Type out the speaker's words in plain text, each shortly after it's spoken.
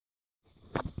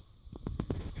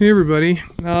Hey everybody,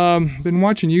 been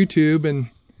watching YouTube,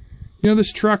 and you know,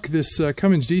 this truck, this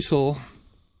Cummins diesel,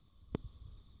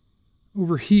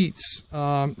 overheats,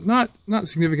 not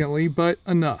significantly, but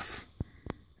enough.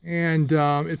 And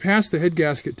it passed the head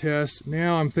gasket test.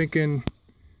 Now I'm thinking,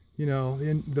 you know,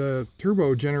 the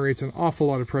turbo generates an awful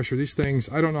lot of pressure. These things,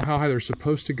 I don't know how high they're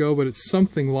supposed to go, but it's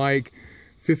something like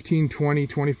 15, 20,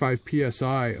 25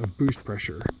 psi of boost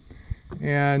pressure.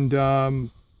 And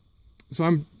so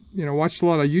I'm, you know, watched a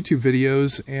lot of YouTube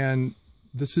videos, and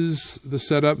this is the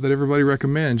setup that everybody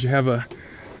recommends. You have a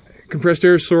compressed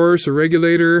air source, a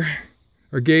regulator,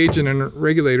 or gauge, and a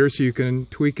regulator so you can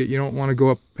tweak it. You don't want to go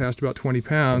up past about 20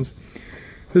 pounds.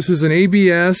 This is an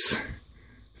ABS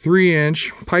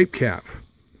 3-inch pipe cap.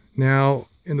 Now,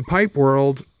 in the pipe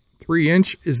world,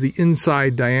 3-inch is the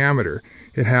inside diameter.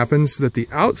 It happens that the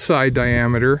outside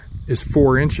diameter is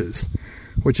 4 inches,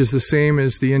 which is the same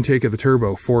as the intake of the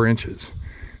turbo, 4 inches.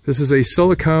 This is a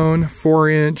silicone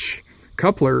 4-inch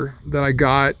coupler that I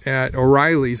got at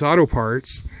O'Reilly's Auto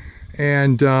Parts,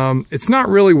 and it's not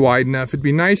really wide enough. It'd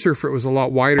be nicer if it was a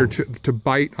lot wider to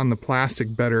bite on the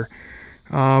plastic better.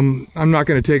 I'm not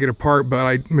going to take it apart, but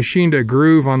I machined a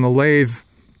groove on the lathe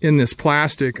in this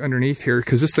plastic underneath here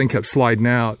because this thing kept sliding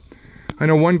out. I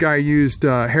know one guy used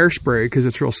hairspray because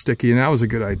it's real sticky, and that was a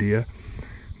good idea.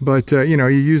 But you know,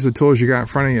 you use the tools you got in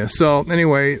front of you. So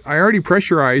anyway, I already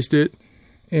pressurized it,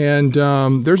 and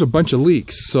there's a bunch of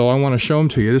leaks, so I want to show them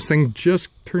to you. This thing just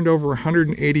turned over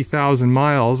 180,000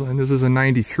 miles, and this is a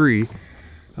 93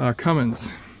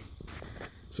 Cummins.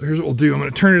 So here's what we'll do. I'm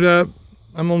going to turn it up.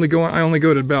 I only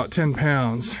go to about 10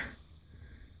 pounds.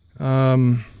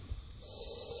 Because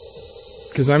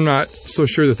I'm not so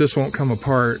sure that this won't come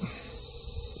apart.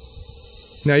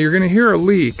 Now you're going to hear a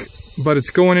leak, but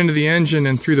it's going into the engine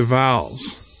and through the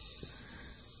valves.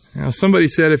 Now, somebody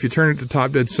said if you turn it to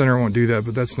top dead center, it won't do that,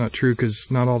 but that's not true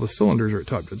because not all the cylinders are at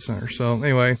top dead center. So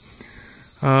anyway,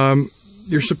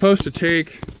 you're supposed to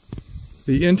take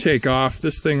the intake off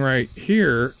this thing right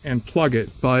here and plug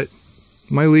it, but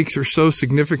my leaks are so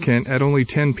significant at only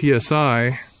 10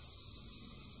 psi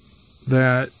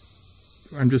that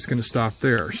I'm just going to stop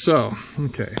there. So,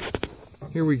 okay,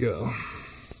 here we go.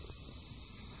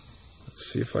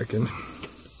 Let's see if I can...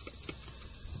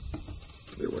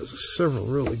 There was several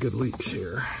really good leaks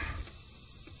here.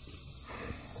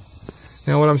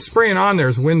 Now what I'm spraying on there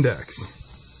is Windex.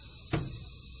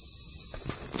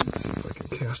 Let's see if I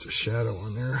can cast a shadow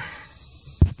on there.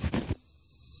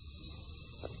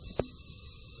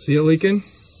 See it leaking?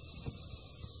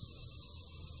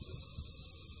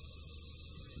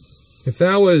 If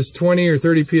that was 20 or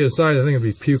 30 psi, I think it'd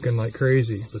be puking like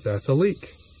crazy, but that's a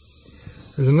leak.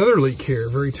 There's another leak here, a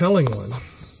very telling one.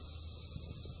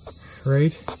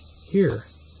 Right here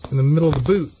in the middle of the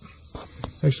boot.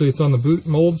 Actually, it's on the boot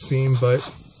mold seam, but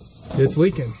it's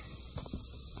leaking.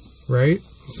 Right?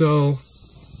 So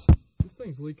this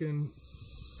thing's leaking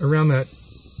around that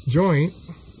joint.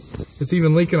 It's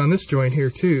even leaking on this joint here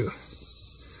too.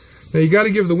 Now you got to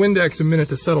give the Windex a minute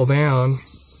to settle down,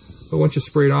 but once you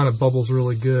spray it on, it bubbles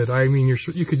really good. I mean,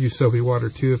 you could use soapy water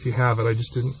too if you have it. I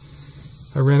just didn't.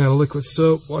 I ran out of liquid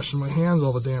soap, washing my hands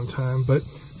all the damn time. But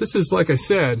this is, like I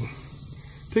said,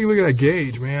 take a look at that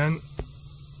gauge, man.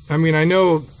 I mean, I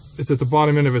know it's at the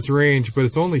bottom end of its range, but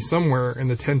it's only somewhere in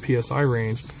the 10 psi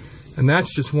range, and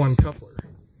that's just one coupler.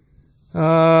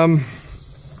 I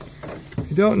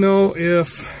don't know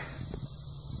if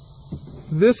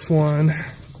this one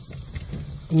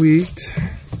leaked.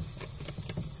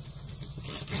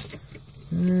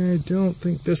 I don't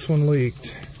think this one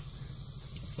leaked.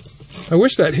 I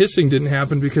wish that hissing didn't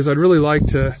happen because I'd really like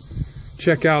to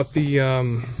check out the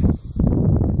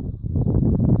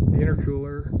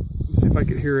intercooler, see if I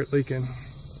could hear it leaking.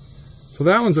 So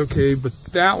that one's okay, but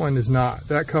that one is not.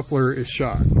 That coupler is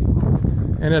shot.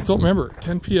 And it's, remember,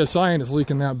 10 psi and it's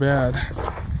leaking that bad.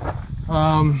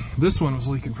 This one was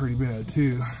leaking pretty bad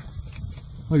too.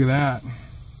 Look at that.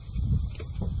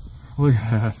 Look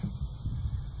at that.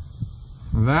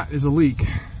 That is a leak.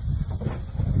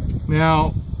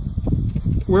 Now,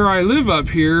 where I live up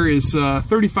here is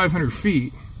 3,500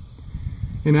 feet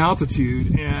in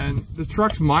altitude, and the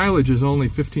truck's mileage is only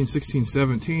 15, 16,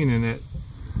 17, and it,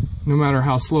 no matter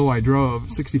how slow I drove,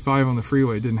 65 on the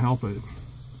freeway didn't help it.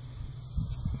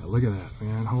 Yeah, look at that,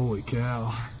 man. Holy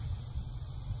cow.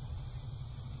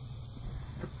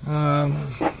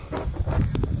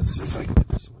 Let's see if I can get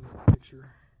this one in the picture.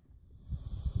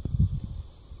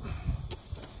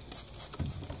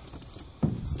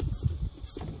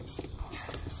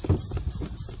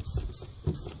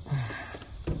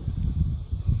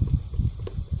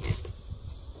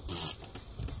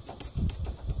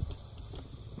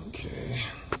 Okay.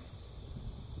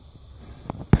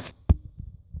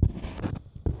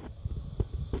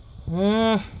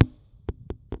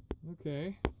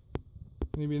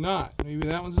 not. Maybe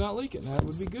that one's not leaking. That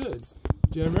would be good.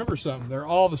 But you remember something. They're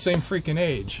all the same freaking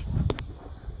age.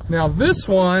 Now this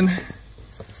one,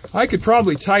 I could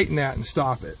probably tighten that and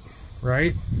stop it,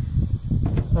 right?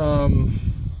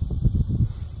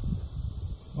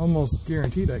 Almost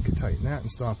guaranteed I could tighten that and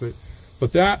stop it.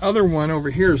 But that other one over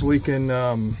here is leaking,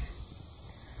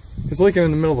 it's leaking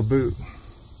in the middle of the boot.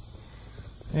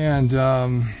 And,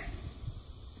 oh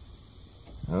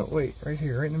wait, right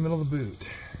here, right in the middle of the boot.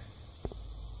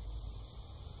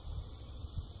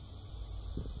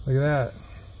 Look at that.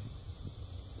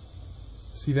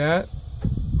 See that?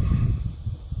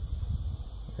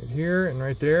 Right here and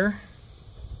right there.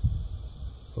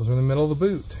 Those are in the middle of the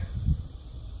boot.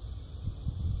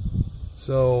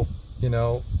 So, you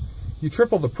know, you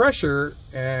triple the pressure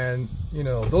and, you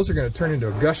know, those are going to turn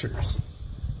into gushers.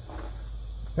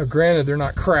 Now, granted, they're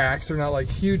not cracks, they're not like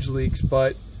huge leaks,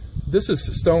 but this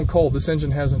is stone cold. This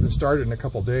engine hasn't been started in a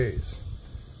couple days.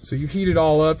 So you heat it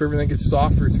all up, everything gets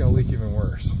softer, it's going to leak even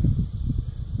worse.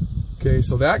 Okay,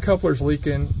 so that coupler's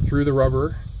leaking through the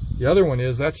rubber. The other one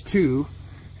is, that's 2.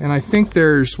 And I think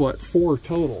there's, what, 4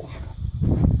 total.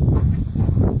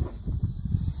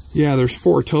 Yeah, there's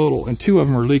 4 total, and 2 of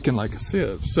them are leaking like a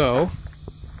sieve. So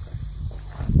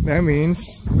that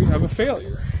means we have a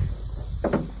failure,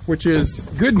 which is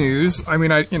good news. I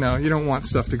mean, you know, you don't want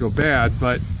stuff to go bad,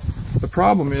 but the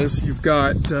problem is you've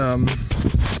got, gosh,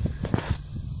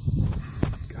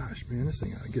 man, this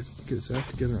thing ought to get its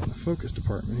act together on the focus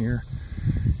department here.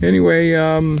 Anyway,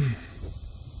 okay,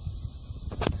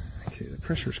 the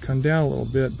pressure's come down a little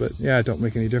bit, but yeah, it don't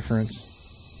make any difference.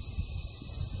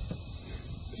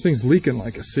 This thing's leaking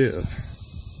like a sieve.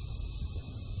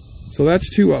 So that's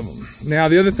 2 of them. Now,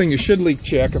 the other thing you should leak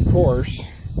check, of course,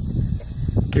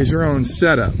 is your own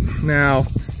setup. Now,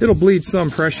 it'll bleed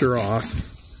some pressure off,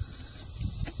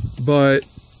 but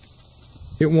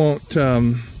it won't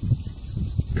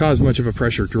cause much of a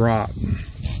pressure drop.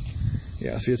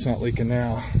 Yeah, see, it's not leaking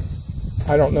now.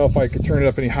 I don't know if I could turn it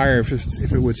up any higher if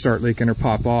it would start leaking or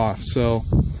pop off. So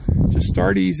just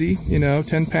start easy, you know,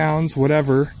 10 pounds,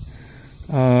 whatever.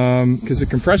 Because the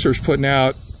compressor's putting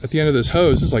out, at the end of this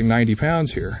hose, it's like 90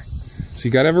 pounds here. So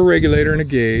you got to have a regulator and a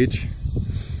gauge.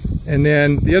 And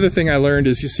then the other thing I learned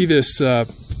is, you see this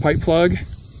pipe plug?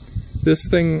 This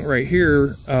thing right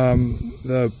here,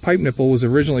 the pipe nipple was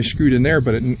originally screwed in there,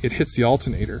 but it hits the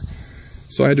alternator.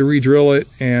 So I had to re-drill it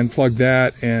and plug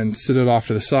that and sit it off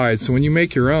to the side. So when you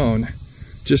make your own,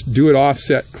 just do it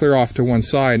offset, clear off to one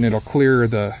side, and it'll clear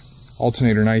the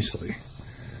alternator nicely.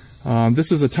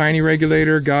 This is a tiny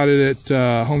regulator, got it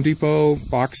at Home Depot,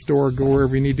 box store, go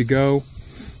wherever you need to go.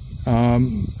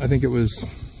 I think it was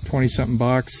 20-something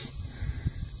bucks.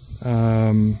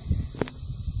 I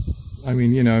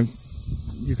mean, you know,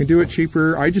 you can do it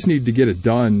cheaper. I just need to get it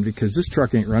done because this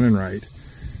truck ain't running right.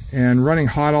 And running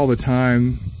hot all the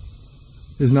time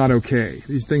is not okay.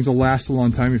 These things will last a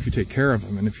long time if you take care of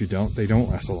them, and if you don't, they don't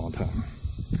last a long time.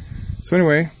 So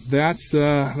anyway, that's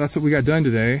what we got done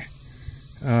today.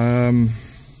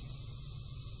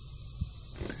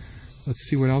 Let's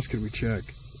see, what else could we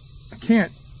check? I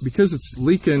can't, because it's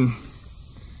leaking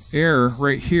air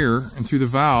right here and through the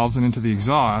valves and into the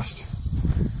exhaust.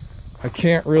 I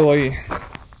can't really,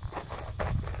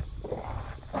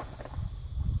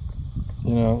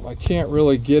 you know, I can't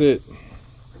really get it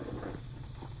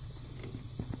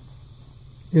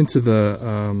into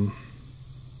the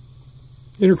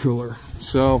intercooler,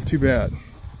 so too bad.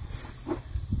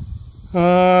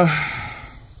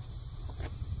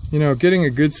 You know, getting a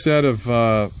good set of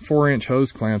 4-inch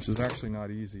hose clamps is actually not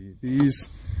easy.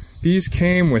 These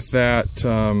came with that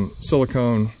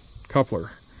silicone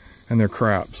coupler, and they're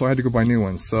crap, so I had to go buy new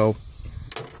ones. So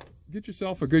get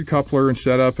yourself a good coupler and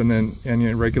setup, and then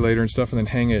your regulator and stuff, and then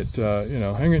hang it, you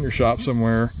know, hang it in your shop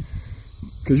somewhere,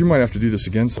 because you might have to do this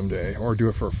again someday, or do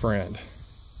it for a friend.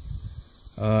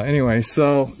 Anyway,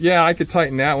 so yeah, I could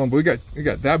tighten that one, but we got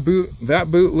that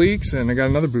boot leaks, and I got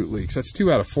another boot leaks. That's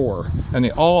 2 out of 4, and they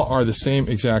all are the same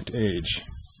exact age.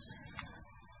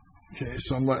 Okay,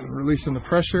 so I'm releasing the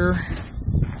pressure.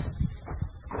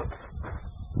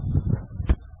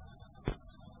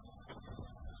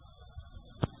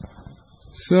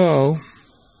 So,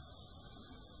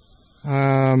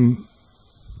 I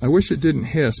wish it didn't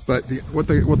hiss, but what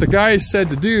the guy said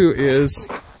to do is,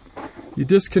 you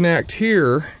disconnect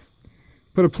here,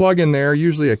 put a plug in there,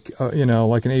 usually you know,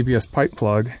 like an ABS pipe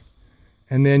plug,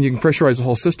 and then you can pressurize the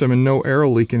whole system and no air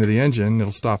will leak into the engine.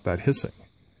 It'll stop that hissing.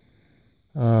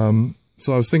 So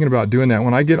I was thinking about doing that.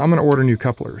 When I'm going to order new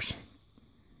couplers,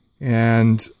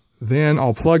 and then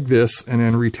I'll plug this and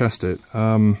then retest it.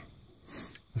 I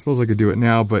suppose I could do it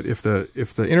now, but if the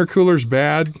intercooler's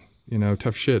bad, you know,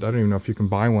 tough shit. I don't even know if you can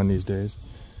buy one these days.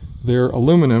 They're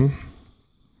aluminum,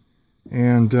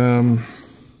 and I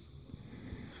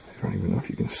don't even know if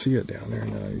you can see it down there.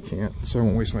 No, you can't, so I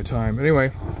won't waste my time. But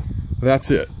anyway,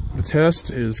 that's it. The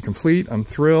test is complete. I'm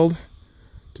thrilled.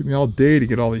 Took me all day to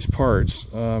get all these parts,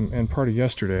 and part of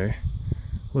yesterday.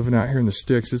 Living out here in the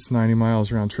sticks, it's 90 miles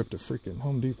round trip to freaking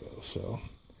Home Depot. So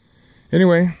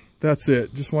anyway, that's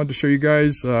it. Just wanted to show you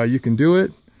guys you can do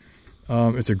it.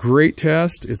 It's a great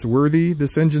test. It's worthy.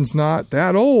 This engine's not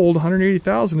that old.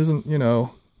 180,000 isn't, you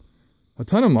know, a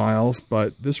ton of miles,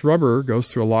 but this rubber goes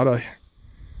through a lot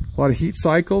of heat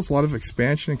cycles, a lot of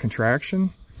expansion and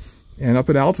contraction. And up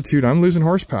at altitude, I'm losing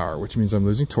horsepower, which means I'm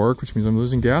losing torque, which means I'm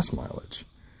losing gas mileage.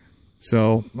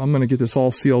 So I'm going to get this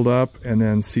all sealed up and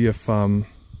then see if,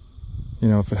 you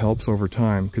know, if it helps over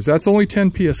time. Because that's only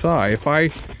 10 psi.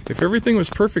 If everything was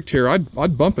perfect here,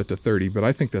 I'd bump it to 30, but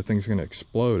I think that thing's going to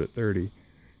explode at 30.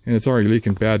 And it's already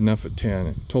leaking bad enough at 10.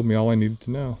 It told me all I needed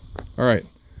to know. All right,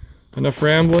 enough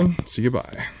rambling. See you,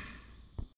 bye.